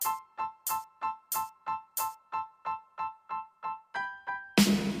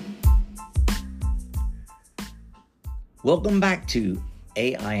Welcome back to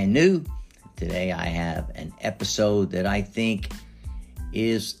AI and New. Today I have an episode that I think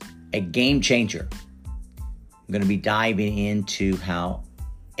is a game changer. I'm going to be diving into how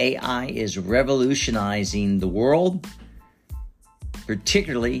AI is revolutionizing the world,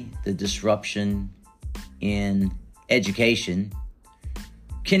 particularly the disruption in education,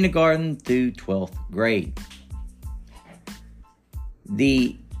 kindergarten through 12th grade.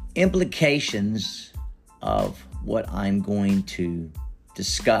 The implications of what I'm going to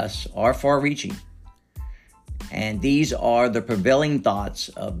discuss are far-reaching. And these are the prevailing thoughts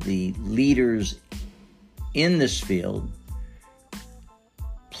of the leaders in this field,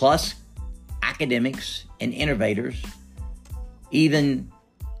 plus academics and innovators, even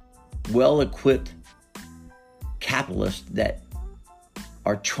well-equipped capitalists that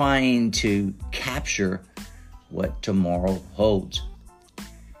are trying to capture what tomorrow holds.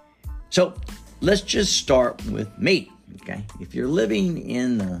 So let's just start with me, okay? If you're living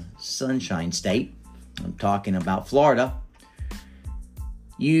in the Sunshine State, I'm talking about Florida,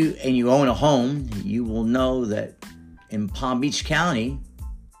 you own a home, you will know that in Palm Beach County,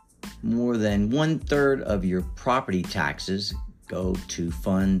 more than 1/3 of your property taxes go to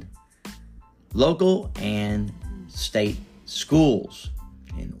fund local and state schools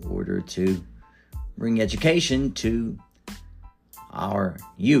in order to bring education to our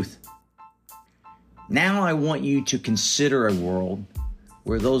youth. Now I want you to consider a world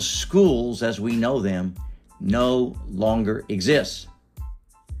where those schools, as we know them, no longer exist.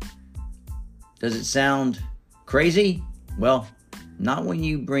 Does it sound crazy? Well, not when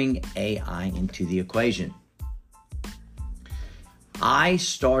you bring AI into the equation. I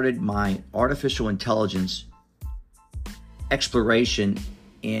started my artificial intelligence exploration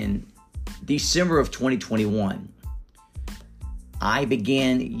in December of 2021. I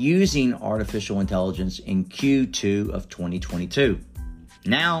began using artificial intelligence in Q2 of 2022.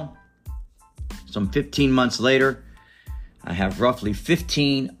 Now, some 15 months later, I have roughly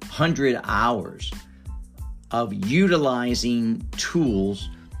 1,500 hours of utilizing tools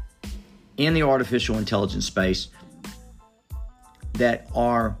in the artificial intelligence space that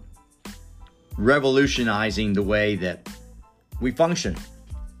are revolutionizing the way that we function.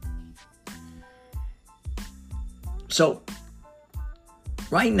 So,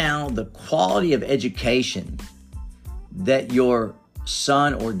 right now, the quality of education that your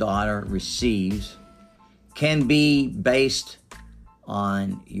son or daughter receives can be based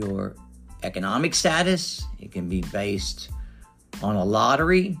on your economic status. It can be based on a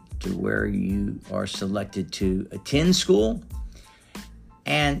lottery to where you are selected to attend school.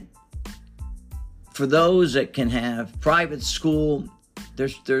 And for those that can have private school,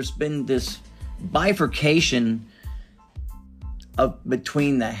 there's been this bifurcation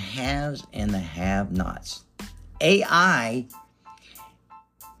between the haves and the have-nots. AI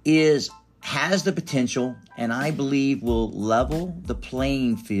has the potential, and I believe will level the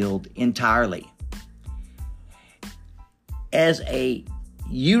playing field entirely. As a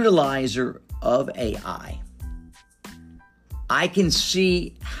utilizer of AI, I can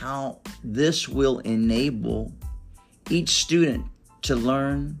see how this will enable each student to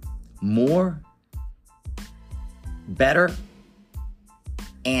learn more, better,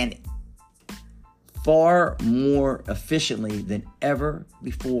 and far more efficiently than ever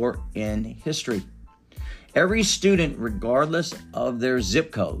before in history. Every student, regardless of their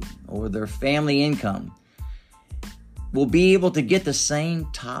zip code or their family income, will be able to get the same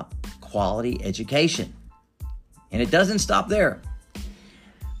top quality education. And it doesn't stop there.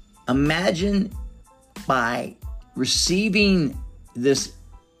 Imagine by receiving this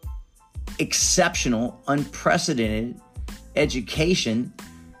exceptional, unprecedented education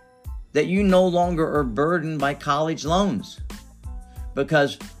that you no longer are burdened by college loans,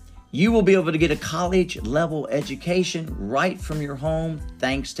 because you will be able to get a college level education right from your home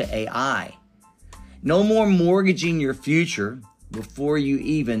thanks to AI. No more mortgaging your future before you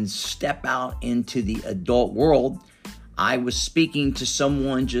even step out into the adult world. I was speaking to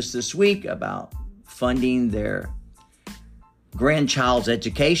someone just this week about funding their grandchild's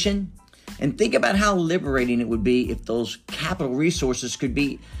education. And think about how liberating it would be if those capital resources could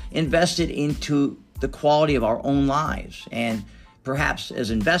be invested into the quality of our own lives and perhaps as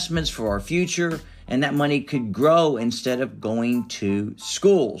investments for our future, and that money could grow instead of going to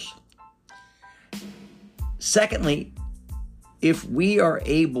schools. Secondly, if we are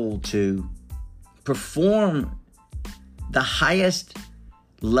able to perform the highest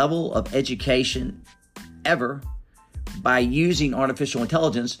level of education ever by using artificial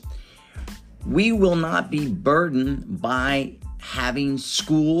intelligence, we will not be burdened by having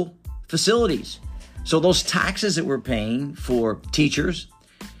school facilities. So those taxes that we're paying for teachers,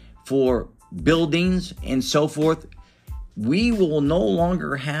 for buildings, and so forth, we will no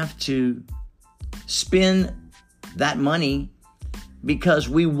longer have to spend that money because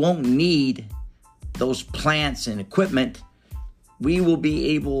we won't need those plants and equipment. We will be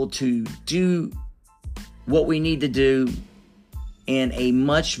able to do what we need to do in a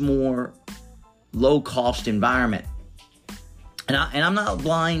much more low-cost environment. And I'm not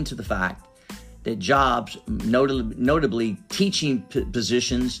blind to the fact that jobs, notably teaching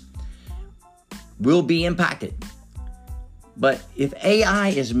positions, will be impacted. But if AI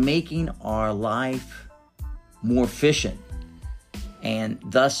is making our life more efficient and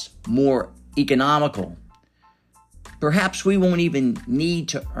thus more economical, perhaps we won't even need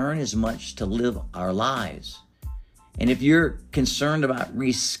to earn as much to live our lives. And if you're concerned about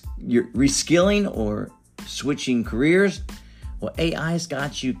reskilling or switching careers, well, AI's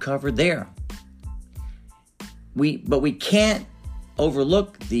got you covered there. But we can't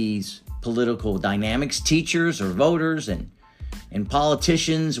overlook these political dynamics. Teachers or voters and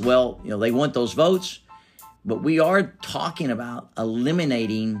politicians, well, they want those votes, but we are talking about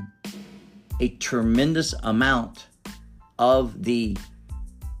eliminating a tremendous amount of the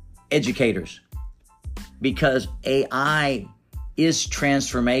educators because AI is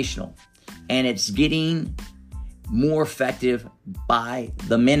transformational and it's getting more effective by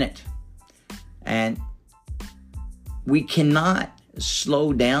the minute. And we cannot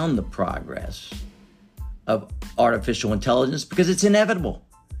slow down the progress of artificial intelligence because it's inevitable.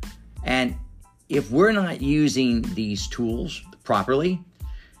 And if we're not using these tools properly,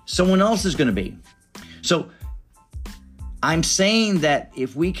 someone else is going to be. So I'm saying that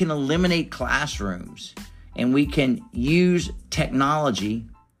if we can eliminate classrooms and we can use technology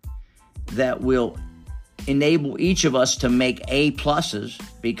that will enable each of us to make A pluses,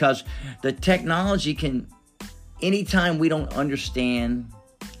 because the technology can, anytime we don't understand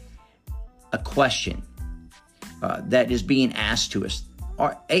a question that is being asked to us,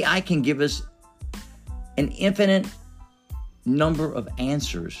 our AI can give us an infinite number of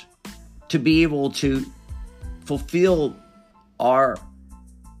answers to be able to fulfill our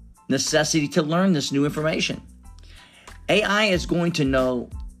necessity to learn this new information. AI is going to know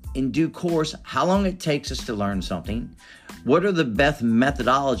in due course how long it takes us to learn something, what are the best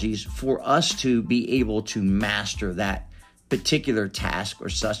methodologies for us to be able to master that particular task or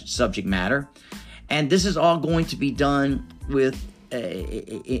subject matter. And this is all going to be done with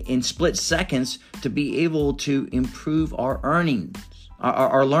in split seconds to be able to improve our earnings,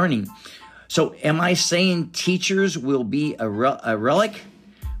 our learning. So am I saying teachers will be a relic?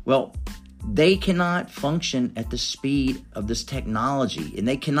 Well, they cannot function at the speed of this technology, and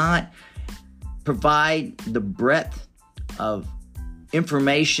they cannot provide the breadth of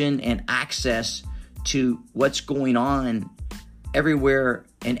information and access to what's going on everywhere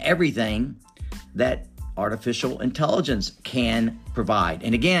and everything that artificial intelligence can provide.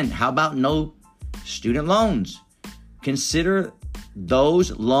 And again, how about no student loans? Consider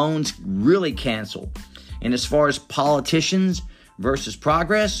those loans really canceled. And as far as politicians versus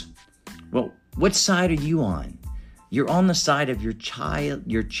progress, well, what side are you on? You're on the side of your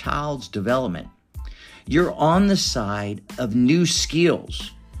child's development. You're on the side of new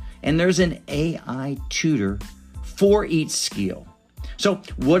skills. And there's an AI tutor for each skill. So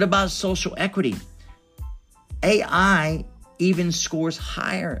what about social equity? AI even scores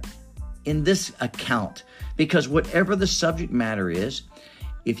higher in this account because whatever the subject matter is,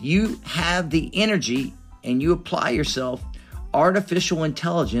 if you have the energy and you apply yourself, artificial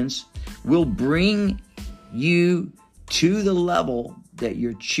intelligence will bring you to the level that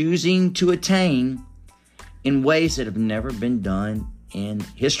you're choosing to attain in ways that have never been done in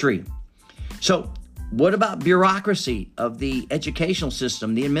history. So what about bureaucracy of the educational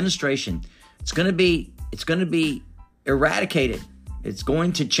system, the administration? It's going to be eradicated. It's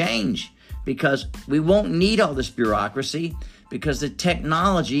going to change because we won't need all this bureaucracy because the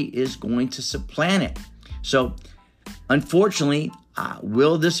technology is going to supplant it. So unfortunately,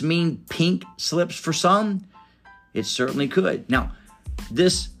 will this mean pink slips for some? It certainly could. Now,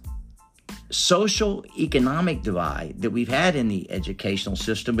 this socioeconomic divide that we've had in the educational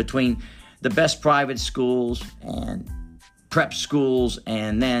system between the best private schools and prep schools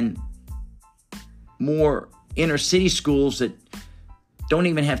and then more inner city schools that don't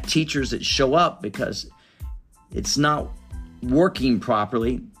even have teachers that show up because it's not working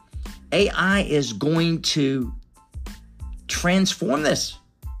properly. AI is going to transform this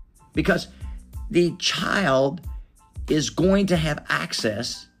because the child is going to have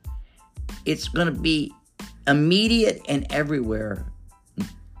access. It's going to be immediate and everywhere.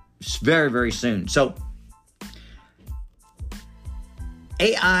 very, very soon. So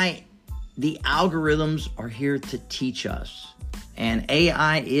AI, the algorithms are here to teach us. And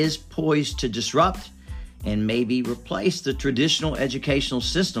AI is poised to disrupt and maybe replace the traditional educational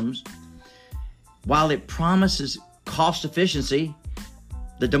systems. While it promises cost efficiency,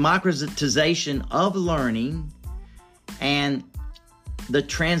 the democratization of learning, and the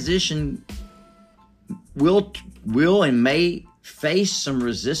transition will and may face some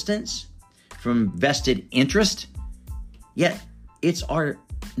resistance from vested interest, yet it's our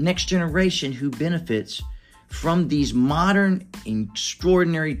next generation who benefits from these modern,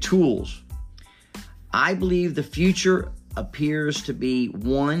 extraordinary tools. I believe the future appears to be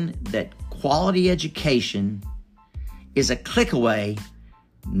one that quality education is a click away,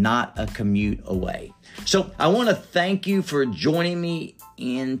 not a commute away. So I want to thank you for joining me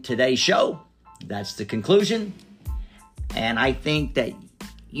in today's show. That's the conclusion. And I think that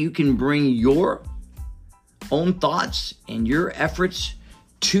you can bring your own thoughts and your efforts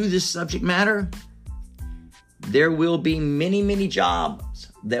to this subject matter. There will be many, many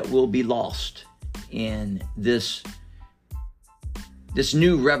jobs that will be lost in this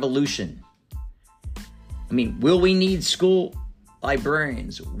new revolution. I mean, will we need school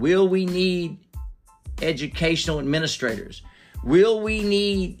librarians? Will we need educational administrators? Will we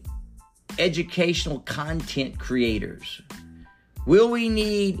need educational content creators? Will we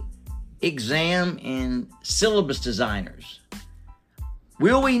need exam and syllabus designers?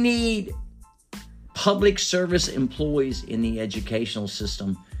 Will we need public service employees in the educational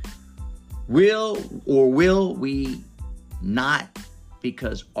system? Will we not?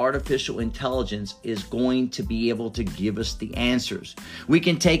 Because artificial intelligence is going to be able to give us the answers. We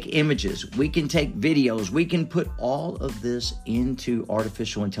can take images, we can take videos, we can put all of this into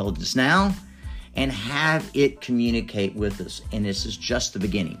artificial intelligence now and have it communicate with us. And this is just the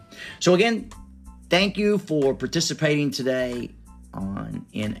beginning. So again, thank you for participating today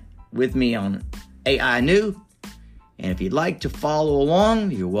with me on AI New. And if you'd like to follow along,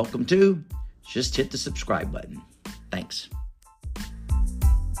 you're welcome to. Just hit the subscribe button. Thanks.